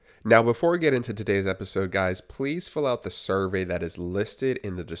Now, before we get into today's episode, guys, please fill out the survey that is listed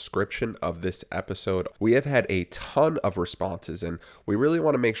in the description of this episode. We have had a ton of responses, and we really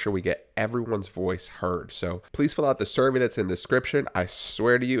want to make sure we get everyone's voice heard. So please fill out the survey that's in the description. I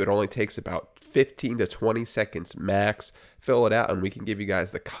swear to you, it only takes about 15 to 20 seconds max. Fill it out, and we can give you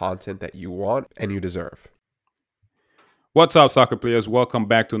guys the content that you want and you deserve. What's up, soccer players? Welcome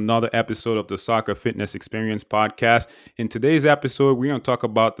back to another episode of the Soccer Fitness Experience podcast. In today's episode, we're going to talk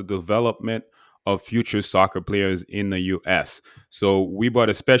about the development of future soccer players in the U.S. So we brought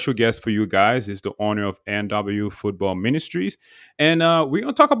a special guest for you guys. It's the owner of NW Football Ministries. And we're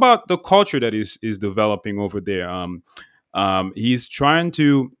going to talk about the culture that is developing over there. He's trying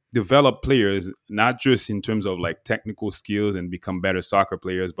to develop players, not just in terms of like technical skills and become better soccer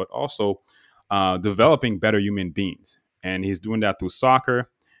players, but also developing better human beings. And he's doing that through soccer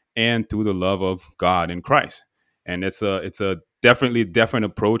and through the love of God and Christ. And it's a definitely different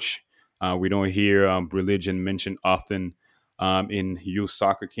approach. We don't hear religion mentioned often in youth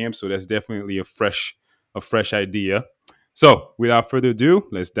soccer camps, so that's definitely a fresh idea. So, without further ado,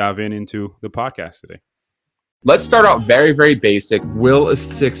 let's dive into the podcast today. Let's start out very, very basic. Will a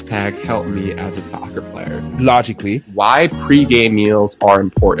six-pack help me as a soccer player? Logically, Why pre-game meals are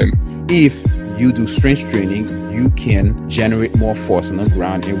important? if you do strength training, you can generate more force on the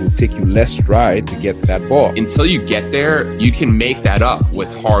ground. It will take you less stride to get to that ball. Until you get there, you can make that up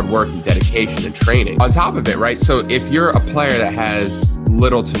with hard work and dedication and training. On top of it, right? So if you're a player that has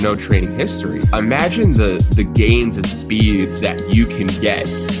little to no training history, imagine the gains in speed that you can get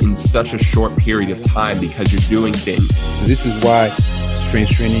in such a short period of time because you're doing things. This is why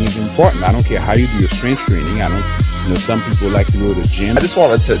strength training is important. I don't care how you do your strength training. Some people like to go to the gym. I just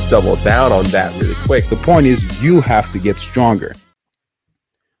wanted to double down on that really quick. The point is you have to get stronger.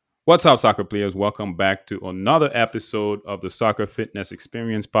 What's up, soccer players? Welcome back to another episode of the Soccer Fitness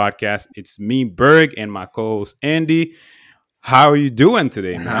Experience podcast. It's me, Berg, and my co-host, Andy. How are you doing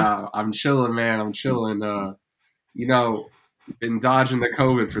today, man? I'm chilling, man. I'm chilling. Been dodging the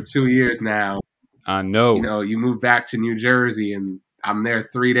COVID for 2 years now. I know. You move back to New Jersey, and I'm there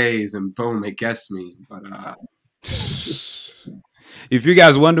 3 days, and boom, it gets me. But if you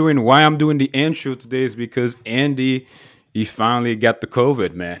guys wondering why I'm doing the intro today, is because Andy, he finally got the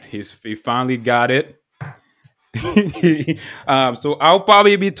COVID, man. He finally got it. So I'll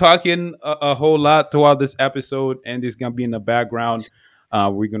probably be talking a whole lot throughout this episode. Andy's gonna be in the background.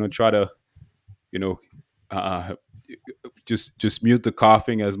 We're gonna try to, just mute the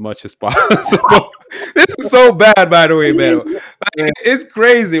coughing as much as possible. This is so bad, by the way, man. It's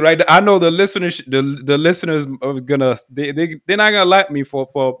crazy, right? I know the listeners, the listeners are gonna they're not gonna like me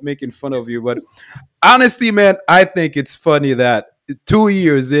for making fun of you, but honestly, man, I think it's funny that 2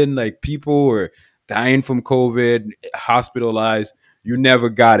 years in, like, people were dying from COVID, hospitalized. You never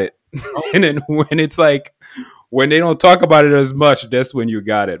got it, and then when they don't talk about it as much, that's when you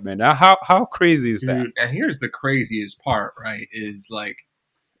got it, man. Now, how crazy is that? dude, and here's the craziest part, right? Is like,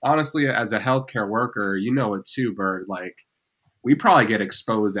 honestly, as a healthcare worker, you know it too, Bert. Like, we probably get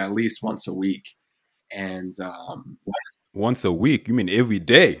exposed at least once a week, and Once a week? You mean every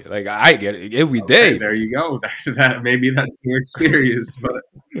day? Like, I get it every day. okay, there you go. That maybe that's your experience,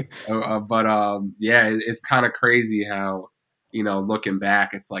 yeah, it's kind of crazy how, looking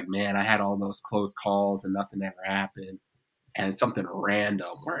back, it's like, man, I had all those close calls and nothing ever happened, and it's something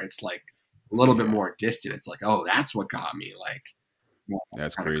random where it's like a little bit more distant. It's like, oh, that's what got me. Like,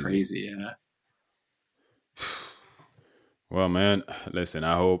 That's kinda crazy. yeah. Well, man, listen,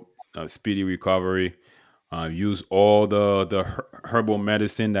 I hope speedy recovery. Use all the herbal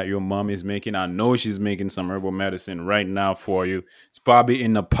medicine that your mom is making. I know she's making some herbal medicine right now for you. It's probably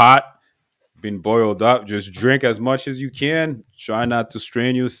in the pot, been boiled up. Just drink as much as you can. Try not to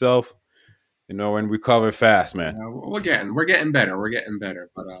strain yourself, and recover fast, man. We're getting better. We're getting better.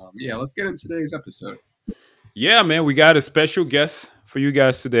 But yeah, let's get into today's episode. Yeah, man, we got a special guest for you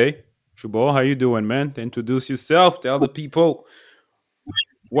guys today. Chubol, how you doing, man? Introduce yourself. Tell the people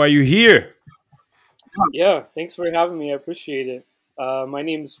why you here. Yeah, thanks for having me. I appreciate it. My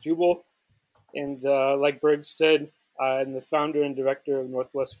name is Jubal, and like Berg said, I'm the founder and director of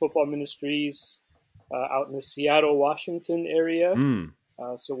Northwest Football Ministries out in the Seattle, Washington area.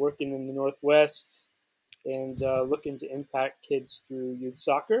 So working in the Northwest and looking to impact kids through youth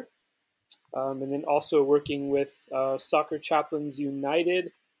soccer. And then also working with Soccer Chaplains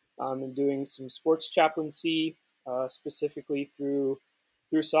United and doing some sports chaplaincy specifically through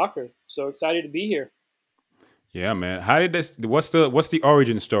soccer. So excited to be here. Yeah, man. How did this? What's the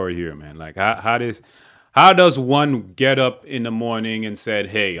origin story here, man? Like, how does one get up in the morning and said,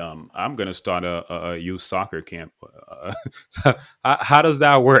 "Hey, I'm gonna start a youth soccer camp"? So how does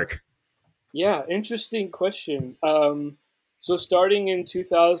that work? Yeah, interesting question. So starting in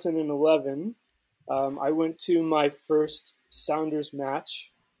 2011, I went to my first Sounders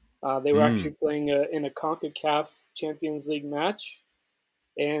match. They were Mm, actually playing in a CONCACAF Champions League match,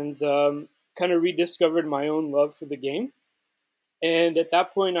 and kind of rediscovered my own love for the game. And at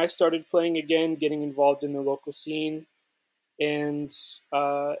that point, I started playing again, getting involved in the local scene, and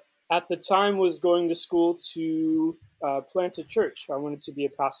uh, at the time was going to school to plant a church. I wanted to be a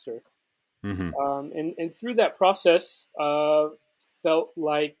pastor. hmm And through that process, felt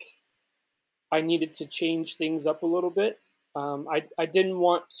like I needed to change things up a little bit. I didn't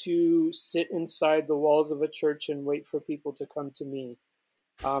want to sit inside the walls of a church and wait for people to come to me.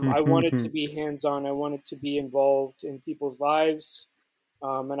 I wanted to be hands on. I wanted to be involved in people's lives.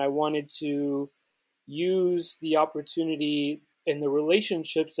 And I wanted to use the opportunity and the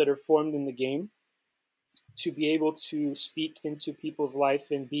relationships that are formed in the game to be able to speak into people's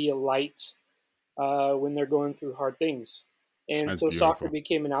life and be a light when they're going through hard things. And That's so soccer beautiful.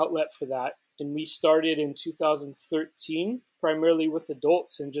 became an outlet for that. And we started in 2013, primarily with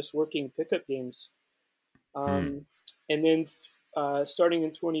adults and just working pickup games. Mm. Um, and then starting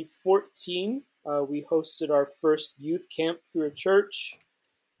in 2014, we hosted our first youth camp through a church.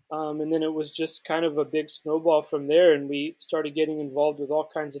 And then it was just kind of a big snowball from there. And we started getting involved with all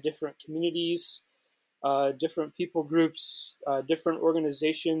kinds of different communities, different people groups, different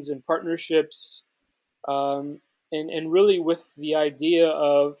organizations and partnerships, um, and really with the idea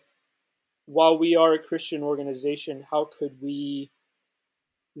of, while we are a Christian organization, how could we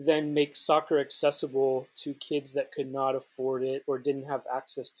then make soccer accessible to kids that could not afford it or didn't have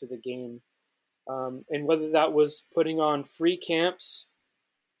access to the game? And whether that was putting on free camps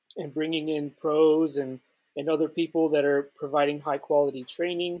and bringing in pros and other people that are providing high quality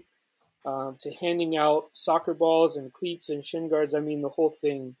training, to handing out soccer balls and cleats and shin guards. I mean, the whole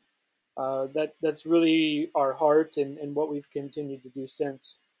thing. That's really our heart and what we've continued to do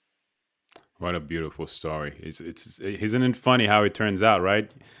since. What a beautiful story. It's isn't it funny how it turns out,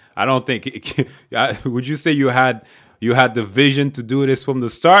 right? I don't think would you say you had the vision to do this from the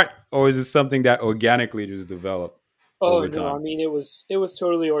start, or is it something that organically just developed Oh over no, I time? mean it was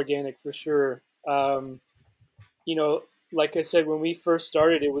totally organic for sure. You know, like I said, when we first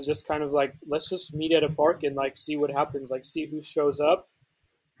started, it was just kind of like, let's just meet at a park and like see what happens, like see who shows up,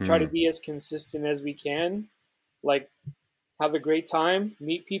 try to Hmm. be as consistent as we can, like have a great time,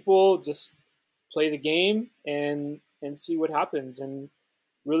 meet people, just play the game and see what happens. And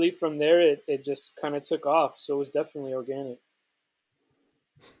really from there, it just kind of took off. So it was definitely organic.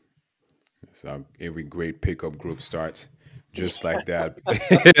 That's how every great pickup group starts, just like that.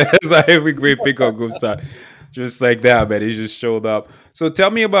 That's how every great pickup group starts, just like that. Man, he just showed up. So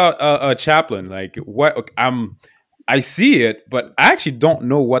tell me about a chaplain. Like what? I see it, but I actually don't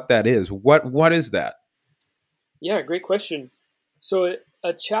know what that is. What is that? Yeah, great question. So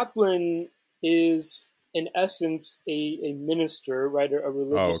a chaplain is, in essence, a minister, right? A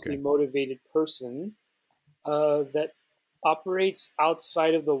Oh, religiously okay. motivated person that operates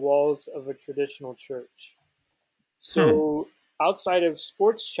outside of the walls of a traditional church. Hmm. So outside of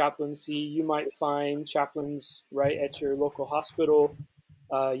sports chaplaincy, you might find chaplains right at your local hospital.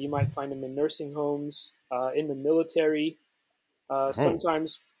 You might find them in nursing homes, in the military. Oh,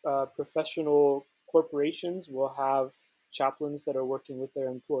 Sometimes professional corporations will have chaplains that are working with their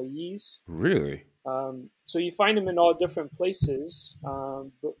employees. really? So you find them in all different places.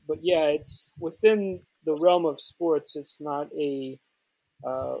 But yeah, it's within the realm of sports. It's not a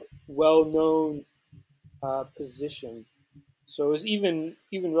uh, well-known position. So it was even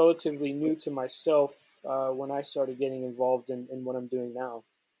relatively new to myself when I started getting involved in what I'm doing now.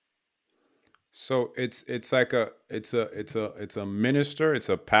 So it's like it's a minister, it's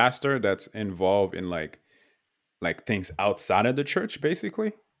a pastor that's involved in like things outside of the church,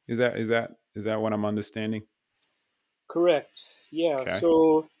 basically. Is that what I'm understanding? Correct. Yeah. Okay.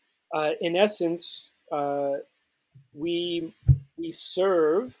 So in essence, we we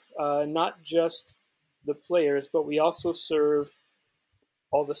serve not just the players, but we also serve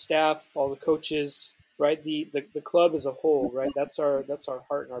all the staff, all the coaches, right? The club as a whole, right? That's our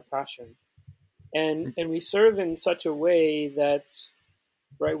heart and our passion. And we serve in such a way that,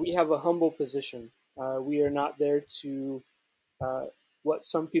 right, we have a humble position. We are not there to uh, what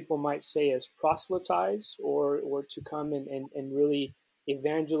some people might say is proselytize, or to come and really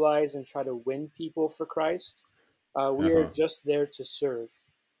evangelize and try to win people for Christ. We are Uh-huh. just there to serve,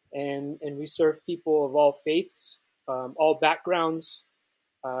 and we serve people of all faiths, all backgrounds,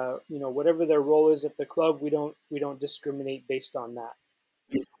 whatever their role is at the club, we don't discriminate based on that.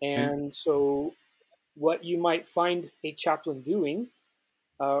 And so what you might find a chaplain doing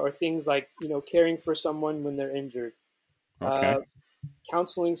are things like, caring for someone when they're injured, Okay.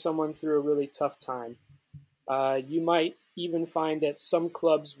 counseling someone through a really tough time. You might even find at some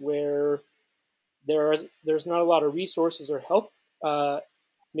clubs where there's not a lot of resources or help.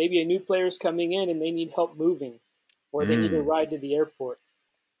 Maybe a new player is coming in and they need help moving, or they need a ride to the airport,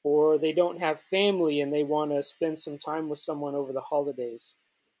 or they don't have family and they want to spend some time with someone over the holidays,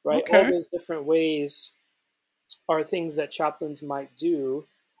 right? Okay. All those different ways are things that chaplains might do.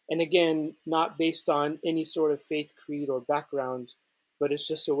 And again, not based on any sort of faith, creed, or background, but it's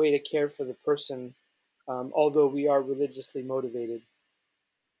just a way to care for the person, although we are religiously motivated.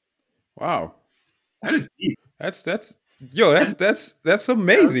 Wow. That is deep. That's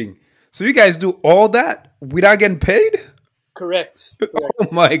amazing. So you guys do all that without getting paid? Correct. Oh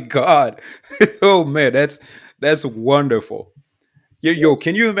my God. Oh man, that's wonderful. Yo,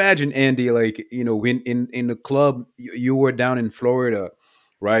 can you imagine, Andy, like, in the club, you were down in Florida,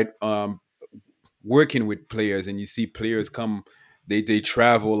 right? Working with players, and you see players come, they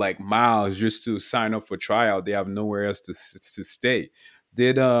travel like miles just to sign up for tryout. They have nowhere else to stay.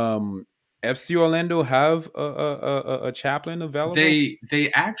 Did FC Orlando have a chaplain available? They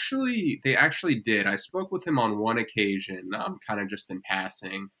actually did. I spoke with him on one occasion, kind of just in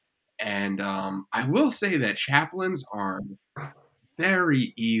passing, and I will say that chaplains are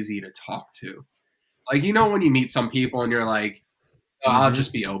very easy to talk to. Like, when you meet some people and you're like, oh, I'll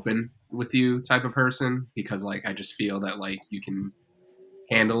just be open with you type of person, because like I just feel that like you can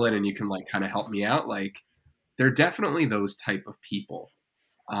handle it and you can like kind of help me out. Like, they're definitely those type of people.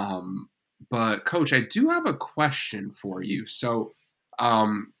 But Coach, I do have a question for you. So,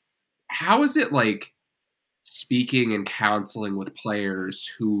 how is it like speaking and counseling with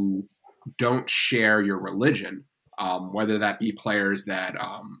players who don't share your religion? Whether that be players that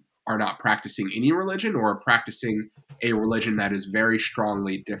are not practicing any religion or practicing a religion that is very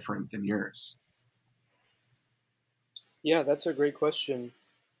strongly different than yours? Yeah, that's a great question.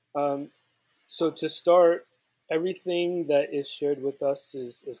 So to start, everything that is shared with us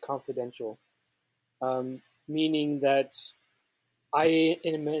is confidential, meaning that I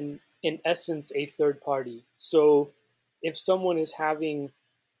am in essence a third party. So if someone is having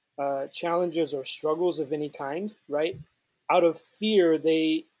challenges or struggles of any kind, right, out of fear,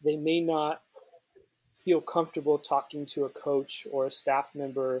 they may not feel comfortable talking to a coach or a staff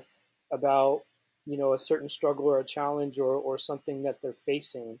member about a certain struggle or a challenge or something that they're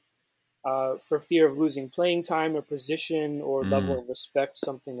facing, for fear of losing playing time or position or level of respect,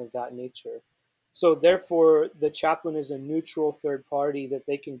 something of that nature. So therefore, the chaplain is a neutral third party that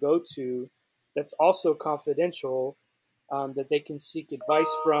they can go to, that's also confidential, that they can seek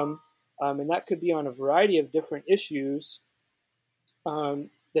advice from, and that could be on a variety of different issues,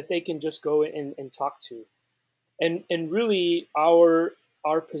 that they can just go and talk to. And really, our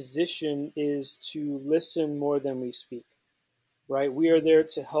position is to listen more than we speak. Right, we are there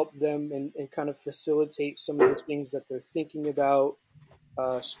to help them and kind of facilitate some of the things that they're thinking about,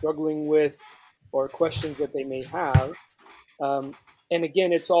 struggling with, or questions that they may have. And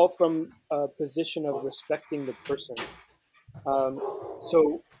again, it's all from a position of respecting the person.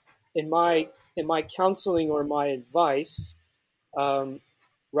 So, in my counseling or my advice,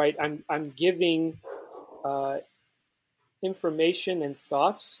 right, I'm giving information and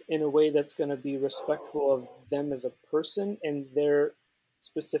thoughts in a way that's going to be respectful of them as a person and their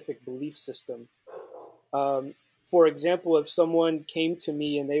specific belief system. For example, if someone came to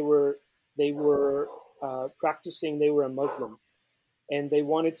me and they were practicing, they were a Muslim, and they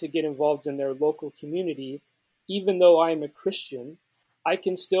wanted to get involved in their local community, even though I'm a Christian, I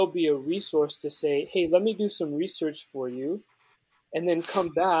can still be a resource to say, hey, let me do some research for you, and then come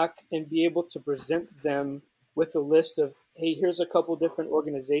back and be able to present them with a list of, hey, here's a couple different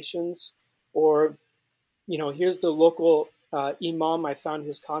organizations, or, here's the local imam. I found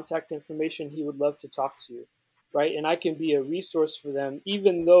his contact information. He would love to talk to you, right? And I can be a resource for them,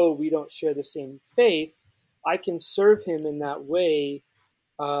 even though we don't share the same faith. I can serve him in that way,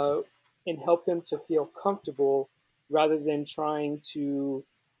 and help him to feel comfortable, rather than trying to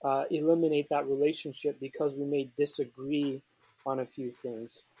eliminate that relationship because we may disagree on a few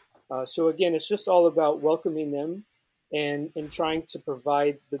things. So again, it's just all about welcoming them and trying to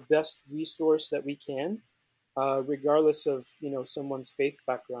provide the best resource that we can, regardless of someone's faith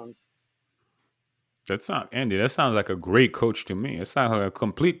background. That's not Andy. That sounds like a great coach to me. It sounds like a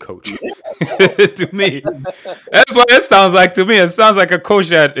complete coach to me. That's what it sounds like to me. It sounds like a coach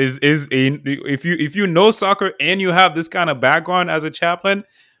that is in. If you know soccer and you have this kind of background as a chaplain,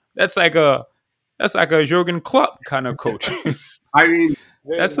 that's like a Jurgen Klopp kind of coach. I mean,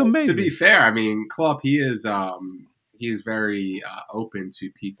 That's to amazing. be fair, I mean, Klopp, he is very open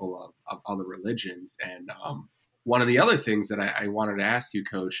to people of other religions, and one of the other things that I wanted to ask you,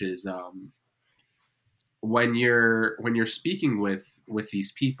 Coach, is when you're speaking with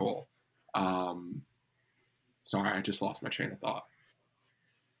these people. Sorry, I just lost my train of thought.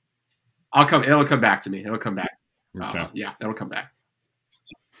 It'll come back to me. It'll come back. Okay. Yeah, it'll come back.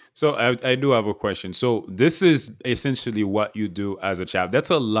 So I do have a question. So this is essentially what you do as a chaplain. That's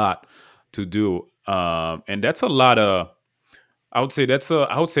a lot to do, and that's a lot of. I would say that's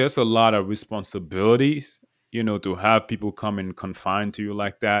a lot of responsibilities. To have people come and confine to you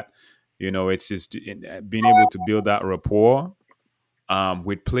like that. It's just being able to build that rapport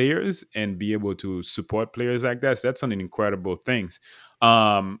with players and be able to support players like that. So that's an incredible things.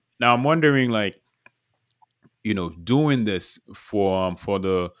 Now I'm wondering, like, doing this for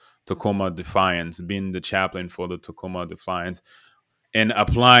the Tacoma Defiance, being the chaplain for the Tacoma Defiance, and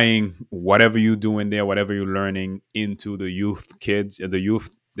applying whatever you do in there, whatever you're learning into the youth kids, the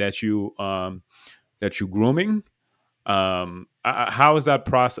youth that you grooming. How is that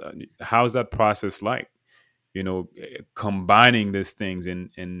process? How is that process like? Combining these things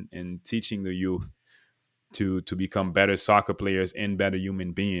and teaching the youth to become better soccer players and better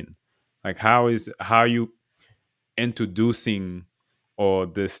human being. Like how you introducing or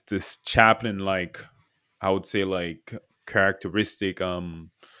this chaplain, like, I would say, like, characteristic, I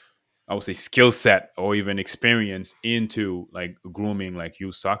would say skill set or even experience into like grooming like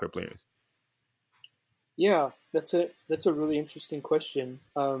youth soccer players. Yeah, that's a really interesting question.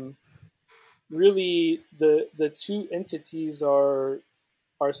 Really, the two entities are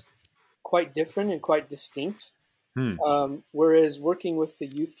quite different and quite distinct. Hmm. Whereas working with the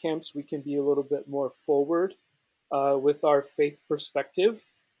youth camps, we can be a little bit more forward with our faith perspective,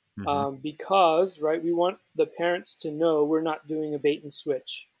 because, right, we want the parents to know we're not doing a bait and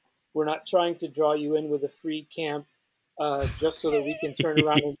switch. We're not trying to draw you in with a free camp just so that we can turn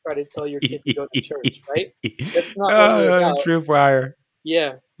around and try to tell your kid to go to church, right? That's not what we're about. True fire.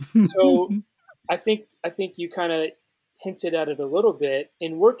 Yeah. So I think you kind of hinted at it a little bit.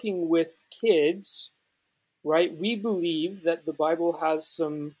 In working with kids, right, we believe that the Bible has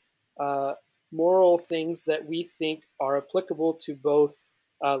some moral things that we think are applicable to both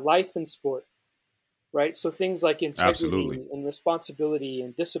life and sport, right? So things like integrity Absolutely. and responsibility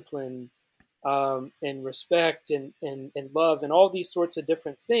and discipline, and respect and love and all these sorts of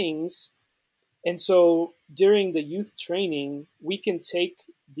different things. And so during the youth training, we can take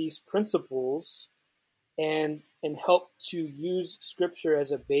these principles and help to use scripture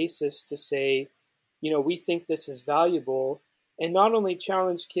as a basis to say, we think this is valuable, and not only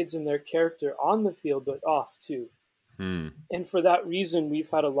challenge kids in their character on the field, but off too. And for that reason, we've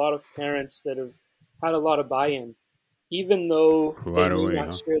had a lot of parents that have had a lot of buy-in. Even though they Right may away, not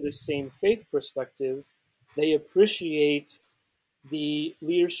huh? share the same faith perspective, they appreciate the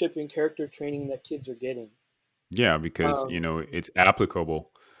leadership and character training that kids are getting. Yeah, because Um, it's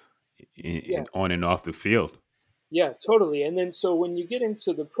applicable yeah, on and off the field. yeah, totally. And then so when you get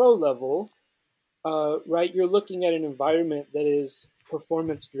into the pro level, right, you're looking at an environment that is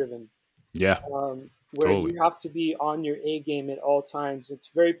performance driven, Yeah, where totally. you have to be on your A game at all times. It's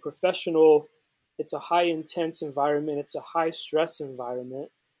very professional. It's a high intense environment. It's a high stress environment.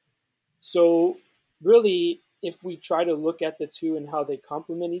 So really, if we try to look at the two and how they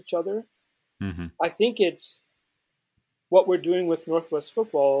complement each other, Hmm. I think it's what we're doing with Northwest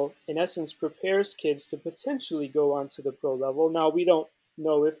football, in essence, prepares kids to potentially go on to the pro level. Now, we don't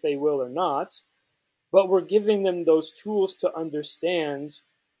know if they will or not, but we're giving them those tools to understand,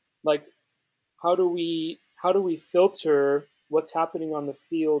 like, how do we filter what's happening on the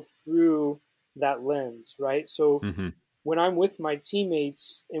field through that lens, right? So Hmm. when I'm with my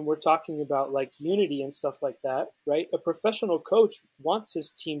teammates and we're talking about like unity and stuff like that, right? A professional coach wants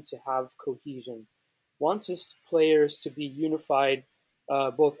his team to have cohesion, wants his players to be unified,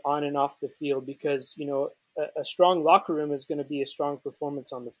 both on and off the field, because a strong locker room is going to be a strong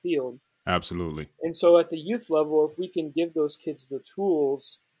performance on the field. Absolutely. And so at the youth level, if we can give those kids the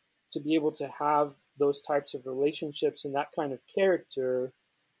tools to be able to have those types of relationships and that kind of character,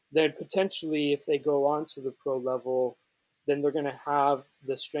 then potentially if they go on to the pro level, then they're going to have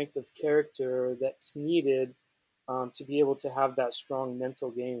the strength of character that's needed, to be able to have that strong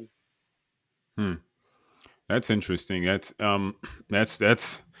mental game. Hmm. That's interesting. That's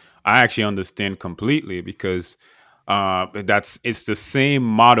I actually understand completely because it's the same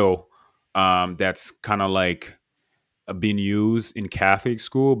motto that's kind of like being used in Catholic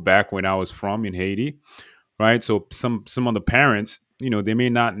school back when I was from in Haiti, right? So some of the parents, they may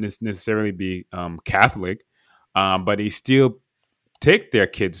not necessarily be Catholic, but they still take their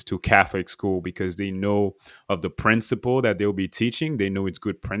kids to Catholic school because they know of the principle that they'll be teaching. They know it's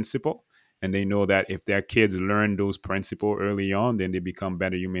good principle. And they know that if their kids learn those principles early on, then they become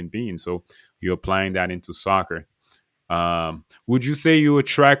better human beings. So you're applying that into soccer. Would you say you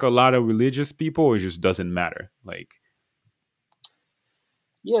attract a lot of religious people, or it just doesn't matter? Like,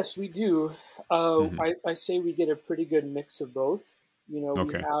 Yes, we do. mhm. I say we get a pretty good mix of both. We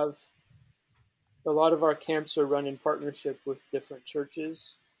Okay. have a lot of our camps are run in partnership with different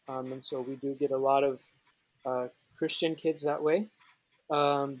churches, and so we do get a lot of uh, Christian kids that way.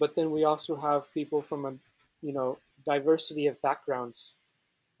 But then we also have people from a diversity of backgrounds.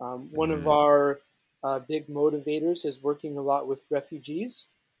 One of Mm, our big motivators is working a lot with refugees,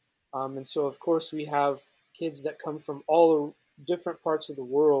 and so of course we have kids that come from all different parts of the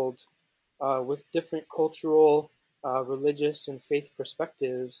world with different cultural, religious, and faith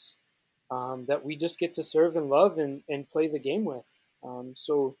perspectives that we just get to serve and love and play the game with.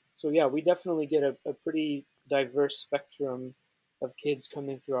 So yeah, we definitely get a pretty diverse spectrum of kids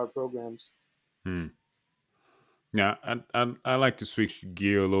coming through our programs. mm. Yeah, I like to switch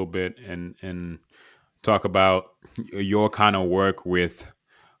gear a little bit and talk about your kind of work with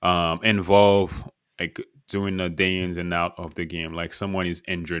involve like doing the day ins and out of the game. Like someone is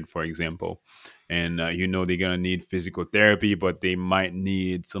injured, for example, and they're gonna need physical therapy, but they might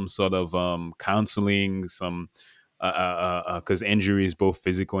need some sort of counseling, some because injury is both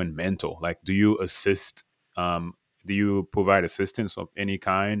physical and mental. Like, do you assist? Do you provide assistance of any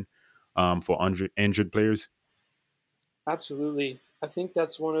kind for injured players? Absolutely. I think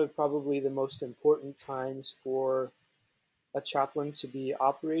that's one of probably the most important times for a chaplain to be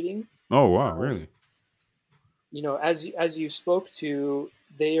operating. Oh wow, Um, really? as you spoke to,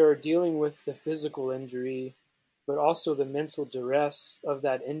 they are dealing with the physical injury, but also the mental duress of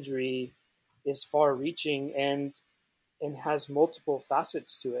that injury is far-reaching and has multiple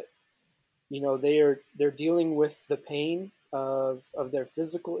facets to it. They're dealing with the pain of their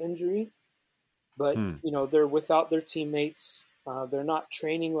physical injury, but Hmm. they're without their teammates. They're not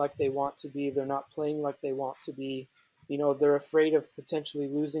training like they want to be. They're not playing like they want to be. They're afraid of potentially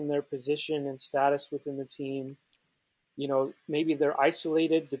losing their position and status within the team. Maybe they're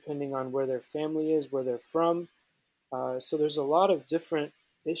isolated depending on where their family is, where they're from. So there's a lot of different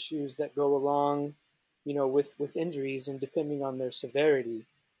issues that go along, with injuries and depending on their severity.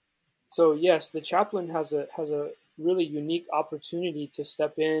 So yes, the chaplain has a really unique opportunity to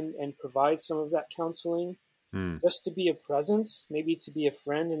step in and provide some of that counseling, Hmm. just to be a presence, maybe to be a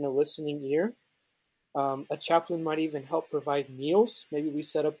friend and a listening ear. A chaplain might even help provide meals. Maybe we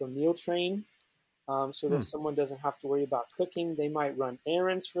set up a meal train so Hmm. that someone doesn't have to worry about cooking. They might run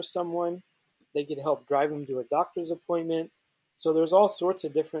errands for someone. They could help drive them to a doctor's appointment. So there's all sorts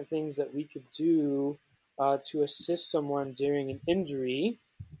of different things that we could do to assist someone during an injury,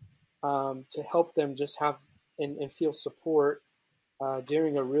 to help them just have and feel support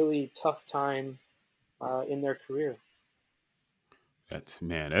during a really tough time in their career. That's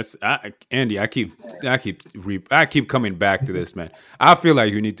man. Andy. I keep coming back to this, man. I feel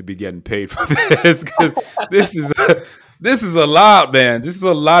like you need to be getting paid for this because this is this is a lot, man. This is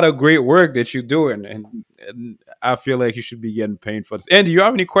a lot of great work that you're doing, and I feel like you should be getting paid for this. Andy, you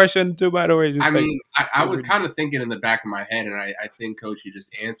have any question too? By the way, I just like mean, I feel was free. kind of thinking in the back of my head, and I think Coach, you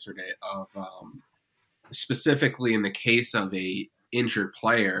just answered it. Of specifically in the case of a injured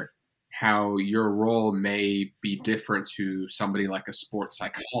player, how your role may be different to somebody like a sports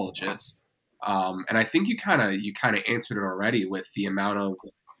psychologist. And I think you kind of answered it already with the amount of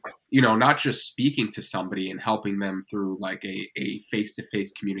not just speaking to somebody and helping them through like a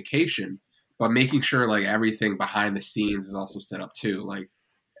face-to-face communication, but making sure like everything behind the scenes is also set up too. Like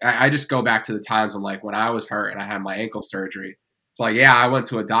I just go back to the times when I was hurt and I had my ankle surgery. It's like, yeah, I went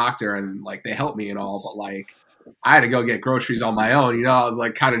to a doctor and like they helped me and all, but like I had to go get groceries on my own. I was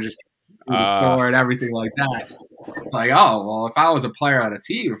like kind of just through the Uh, store and everything like that. It's like, oh well, if I was a player on a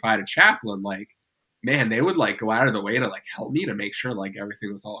team, if I had a chaplain, like man, they would like go out of the way to like help me to make sure like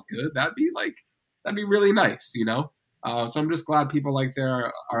everything was all good. That'd be really nice. So I'm just glad people like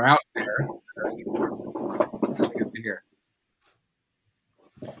there are out there. Good to hear.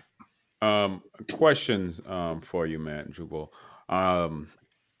 questions for you, man, Jubal. Um,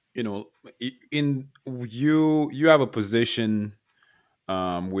 in you have a position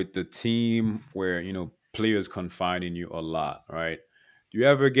with the team where players confide in you a lot, right? Do you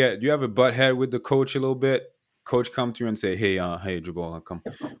ever butt head with the coach a little bit? Coach come to you and say, "Hey, hey, Jabal, come.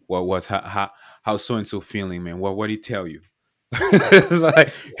 What's how so and so feeling, man? What did he tell you?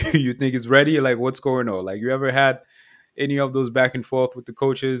 Like, you think it's ready? Like, what's going on? Like, you ever had any of those back and forth with the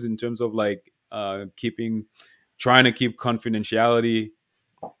coaches in terms of like trying to keep confidentiality?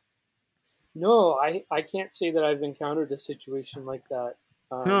 No, I can't say that I've encountered a situation like that,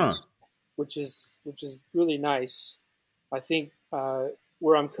 Huh. which is really nice. I think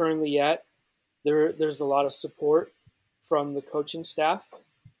where I'm currently at, there's a lot of support from the coaching staff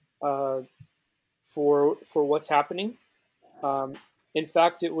uh, for what's happening. Um, in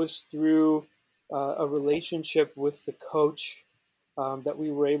fact, it was through a relationship with the coach that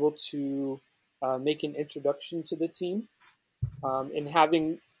we were able to make an introduction to the team. And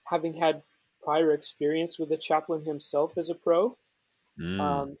having had prior experience with the chaplain himself as a pro,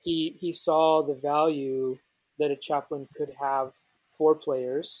 Mm. he saw the value that a chaplain could have for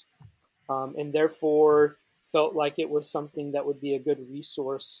players, and therefore felt like it was something that would be a good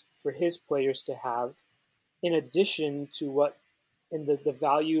resource for his players to have, in addition to what in the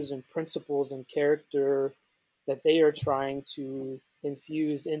values and principles and character that they are trying to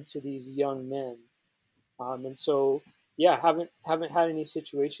infuse into these young men. And so, yeah, haven't had any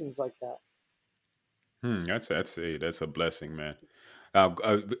situations like that. That's a blessing, man.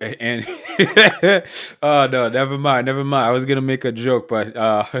 And oh no, never mind, never mind. I was gonna make a joke, but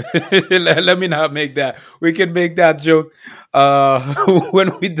let me not make that. We can make that joke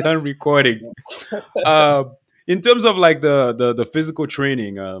when we're done recording. Uh, in terms of like the physical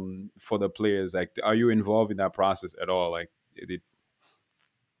training for the players, like, are you involved in that process at all? Like,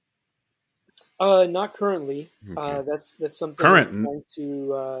 Not currently. okay, That's something I'm current,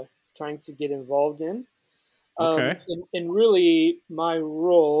 trying to get involved in. okay, And really, my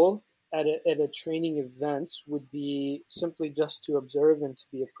role at a training event would be simply just to observe and to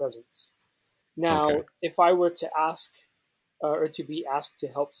be a presence. okay, Now, if I were to ask or to be asked to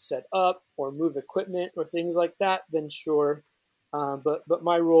help set up or move equipment or things like that, then sure. But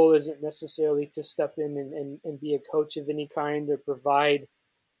my role isn't necessarily to step in and be a coach of any kind or provide,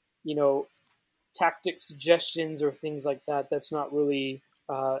 you know, tactic suggestions or things like that. That's not really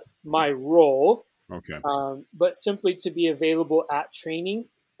my role. okay. But simply to be available at training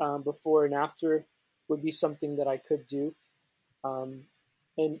before and after would be something that I could do. Um,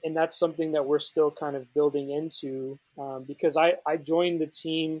 and that's something that we're still kind of building into because I joined the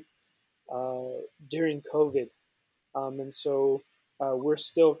team during COVID. And so we're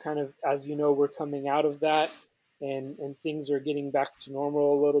still kind of, as you know, we're coming out of that and things are getting back to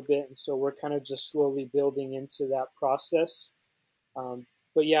normal a little bit. And so we're kind of just slowly building into that process. Um,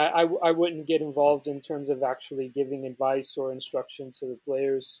 but yeah, I wouldn't get involved in terms of actually giving advice or instruction to the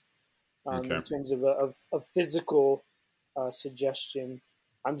players in Okay. terms of of physical suggestion.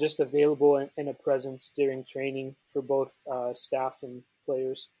 I'm just available in a presence during training for both staff and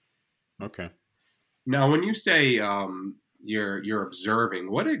players. Okay. Now, when you say you're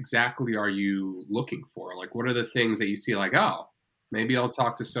observing, what exactly are you looking for? Like, what are the things that you see? Like, oh, maybe I'll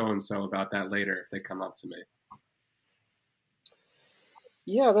talk to so and so about that later if they come up to me.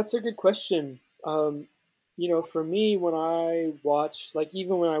 Yeah, that's a good question. For me, when I watch, like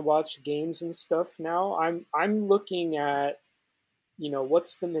even when I watch games and stuff now, I'm looking at,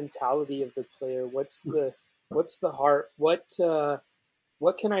 what's the mentality of the player? What's the heart? What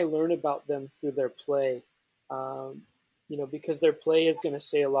can I learn about them through their play? Um, because their play is going to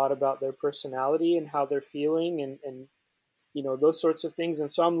say a lot about their personality and how they're feeling and those sorts of things.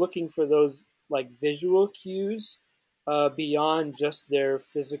 And so I'm looking for those like visual cues beyond just their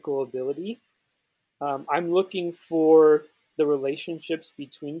physical ability. I'm looking for the relationships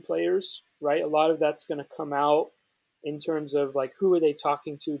between players, right? A lot of that's going to come out in terms of like who are they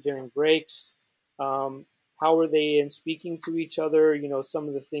talking to during breaks, how are they in speaking to each other, some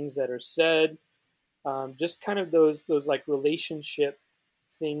of the things that are said, just kind of those like relationship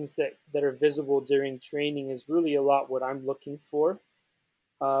things that are visible during training is really a lot what I'm looking for.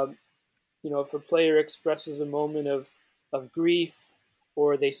 Um, if a player expresses a moment of grief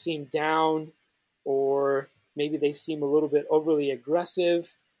or they seem down or maybe they seem a little bit overly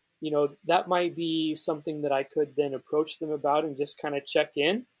aggressive, that might be something that I could then approach them about and just kind of check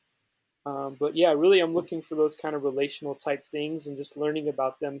in. But yeah, really, I'm looking for those kind of relational type things and just learning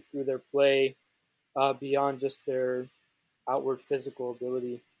about them through their play beyond just their outward physical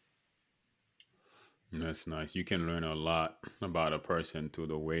ability. That's nice. You can learn a lot about a person through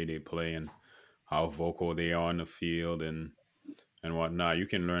the way they play and how vocal they are on the field and whatnot. You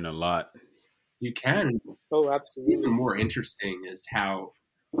can learn a lot. You can. Oh, Even absolutely. more interesting is how,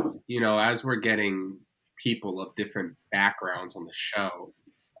 as we're getting people of different backgrounds on the show,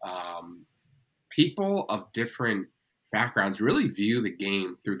 people of different backgrounds really view the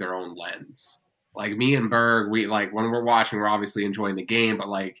game through their own lens. Like me and Berg, we like when we're watching, we're obviously enjoying the game, but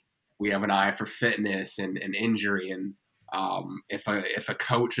like we have an eye for fitness and injury, and if a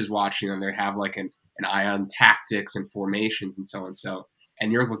coach is watching them, they have like an eye on tactics and formations and so and so.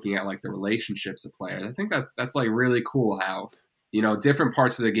 And you're looking at like the relationships of players. I think that's like really cool how, you know, different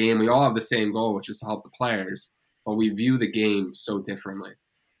parts of the game, we all have the same goal, which is to help the players, but we view the game so differently.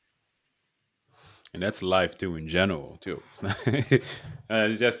 And that's life too, in general too. It's not,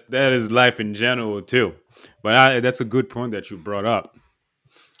 it's just that is life in general too. But that's a good point that you brought up.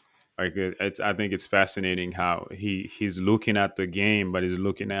 Like I think it's fascinating how he's looking at the game, but he's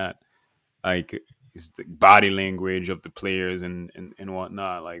looking at like the body language of the players and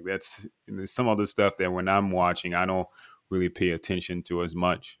whatnot. Like that's some of the stuff that when I'm watching, I don't really pay attention to as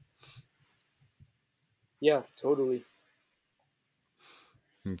much. Yeah, totally.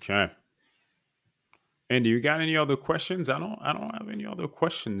 Okay. And do you got any other questions? I don't have any other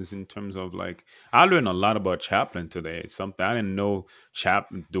questions in terms of like I learned a lot about Chaplin today. It's something I didn't know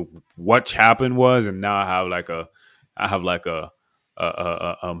what Chaplin was, and now I have like a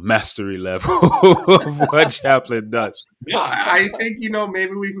mastery level of what Chaplin does. I think, you know,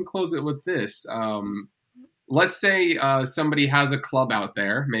 maybe we can close it with this. Let's say somebody has a club out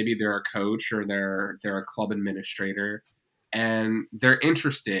there, maybe they're a coach or they're a club administrator, and they're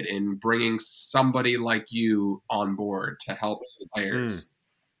interested in bringing somebody like you on board to help the players.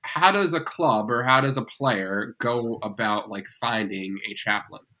 How does a club or how does a player go about like finding a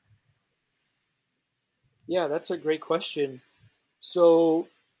chaplain? Yeah, that's a great question. So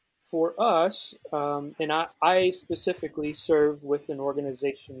for us, and I specifically serve with an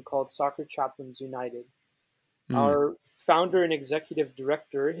organization called Soccer Chaplains United. Our founder and executive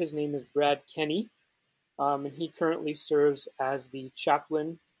director, his name is Brad Kenny, and he currently serves as the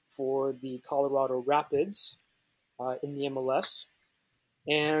chaplain for the Colorado Rapids in the MLS.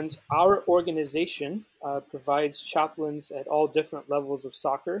 And our organization provides chaplains at all different levels of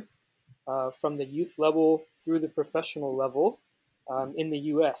soccer, from the youth level through the professional level in the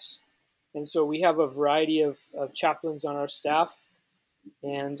U.S. And so we have a variety of chaplains on our staff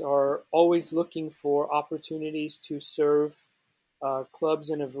and are always looking for opportunities to serve clubs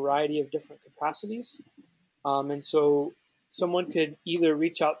in a variety of different capacities. And so someone could either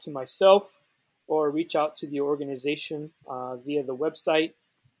reach out to myself or reach out to the organization via the website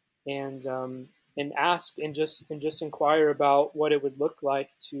and ask and just inquire about what it would look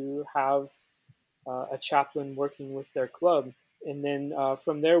like to have a chaplain working with their club. And then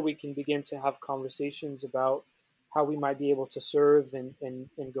from there, we can begin to have conversations about how we might be able to serve and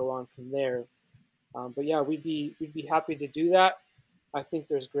go on from there. But yeah, we'd be happy to do that. I think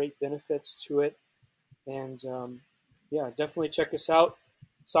there's great benefits to it. And yeah, definitely check us out,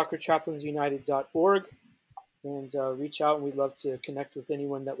 soccerchaplainsunited.org, and reach out, and we'd love to connect with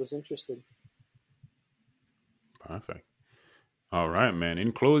anyone that was interested. Perfect. All right, man.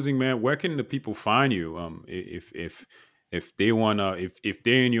 In closing, man, where can the people find you? If they wanna, if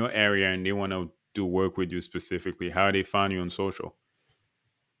they're in your area and they wanna do work with you specifically, how do they find you on social?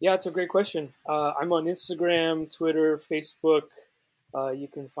 Yeah, it's a great question. I'm on Instagram, Twitter, Facebook. You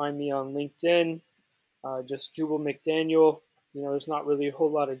can find me on LinkedIn, just Jubal McDaniel. You know, there's not really a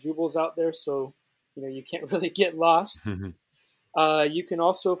whole lot of Jubals out there, so you know you can't really get lost. You can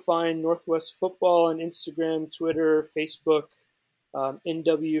also find Northwest Football on Instagram, Twitter, Facebook,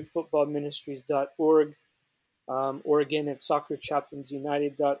 nwfootballministries.org, or again at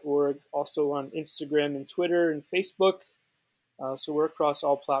soccerchaplainsunited.org, also on Instagram and Twitter and Facebook. So we're across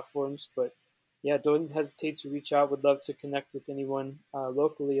all platforms, but yeah, don't hesitate to reach out. Would love to connect with anyone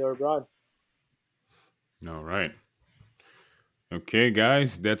locally or abroad. All right. Okay,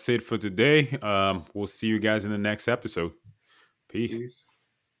 guys, that's it for today. We'll see you guys in the next episode. Peace.